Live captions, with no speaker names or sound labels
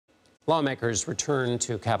Lawmakers returned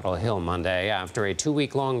to Capitol Hill Monday after a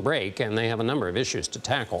 2-week-long break, and they have a number of issues to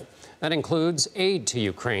tackle. That includes aid to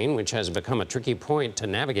Ukraine, which has become a tricky point to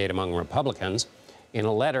navigate among Republicans. In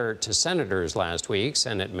a letter to senators last week,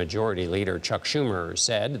 Senate Majority Leader Chuck Schumer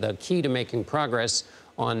said the key to making progress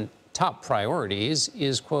on top priorities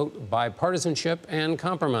is, quote, bipartisanship and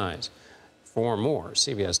compromise. For more,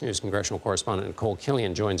 CBS News congressional correspondent Nikole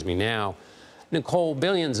Killion joins me now. Nikole,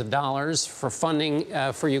 billions of dollars for funding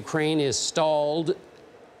for Ukraine is stalled.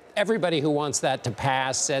 Everybody who wants that to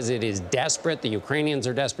pass says it is desperate. The Ukrainians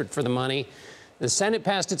are desperate for the money. The Senate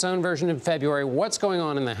passed its own version in February. What's going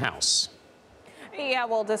on in the House? Yeah,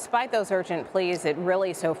 well, despite those urgent pleas, it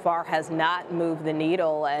really so far has not moved the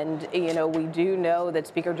needle. And, you know, we do know that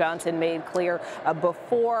Speaker Johnson made clear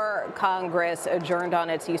before Congress adjourned on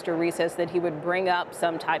its Easter recess that he would bring up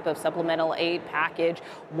some type of supplemental aid package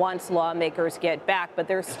once lawmakers get back. But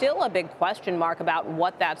there's still a big question mark about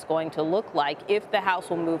what that's going to look like, if the House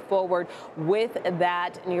will move forward with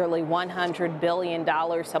that nearly $100 billion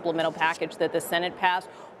supplemental package that the Senate passed,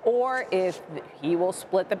 or if he will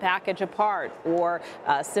split the package apart or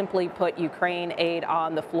simply put Ukraine aid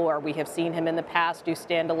on the floor. We have seen him in the past do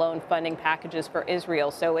standalone funding packages for Israel.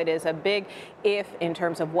 So it is a big if in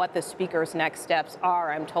terms of what the Speaker's next steps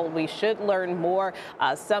are. I'm told we should learn more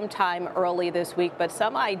sometime early this week, but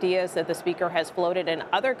some ideas that the Speaker has floated and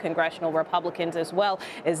other congressional Republicans as well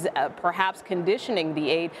is perhaps conditioning the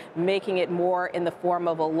aid, making it more in the form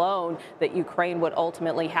of a loan that Ukraine would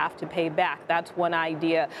ultimately have to pay back. That's one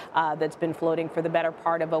idea that's been floating for the better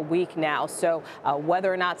part of a week now. So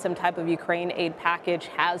whether or not some type of Ukraine aid package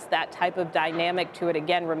has that type of dynamic to it,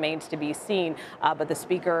 again, remains to be seen. But the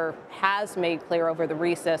Speaker has made clear over the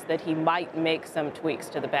recess that he might make some tweaks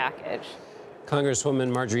to the package.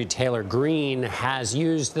 Congresswoman Marjorie Taylor Greene has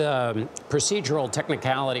used the procedural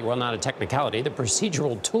technicality, well, not a technicality, the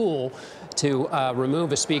procedural tool to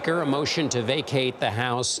remove a speaker, a motion to vacate the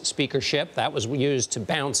House speakership. That was used to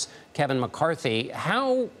bounce Kevin McCarthy.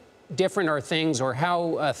 How different are things, or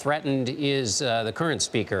how threatened is the current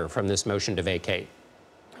speaker from this motion to vacate?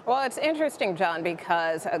 Well, it's interesting, John,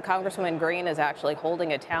 because Congresswoman Greene is actually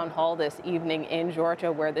holding a town hall this evening in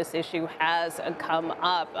Georgia where this issue has come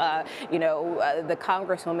up. The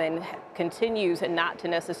Congresswoman continues not to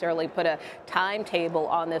necessarily put a timetable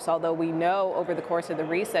on this, although we know over the course of the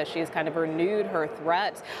recess she has kind of renewed her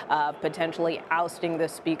threats of potentially ousting the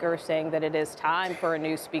Speaker, saying that it is time for a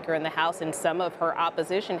new Speaker in the House. And some of her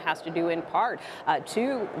opposition has to do in part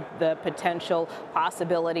to the potential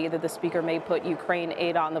possibility that the Speaker may put Ukraine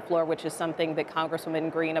aid on the floor, which is something that Congresswoman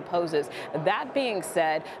Greene opposes. That being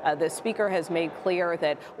said, the Speaker has made clear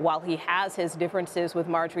that while he has his differences with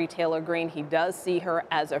Marjorie Taylor Greene, he does see her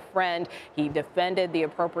as a friend. He defended the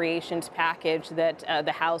appropriations package that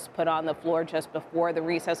the House put on the floor just before the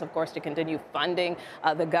recess, of course, to continue funding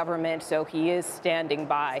the government. So he is standing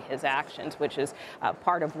by his actions, which is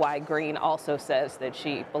part of why Greene also says that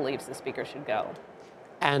she believes the Speaker should go.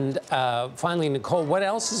 And finally, Nikole, what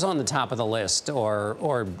else is on the top of the list, or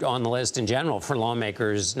on the list in general, for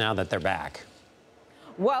lawmakers now that they're back?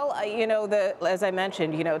 Well, as I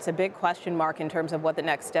mentioned, it's a big question mark in terms of what the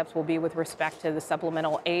next steps will be with respect to the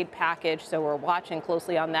supplemental aid package. So we're watching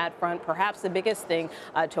closely on that front. Perhaps the biggest thing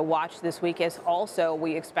to watch this week is also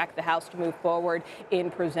we expect the House to move forward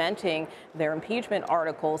in presenting their impeachment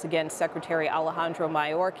articles against Secretary Alejandro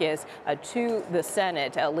Mayorkas to the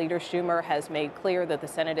Senate. Leader Schumer has made clear that the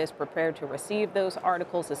Senate is prepared to receive those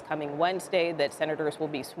articles this coming Wednesday, that senators will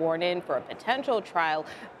be sworn in for a potential trial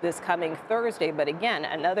this coming Thursday. But again,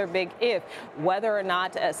 another big if, whether or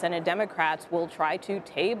not Senate Democrats will try to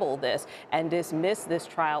table this and dismiss this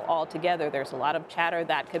trial altogether. There's a lot of chatter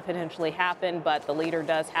that could potentially happen, but the leader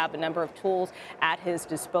does have a number of tools at his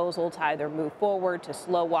disposal to either move forward, to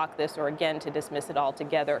slow walk this, or again to dismiss it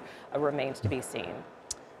altogether. Remains to be seen.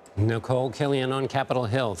 Nikole Killion on Capitol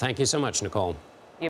Hill. Thank you so much, Nikole.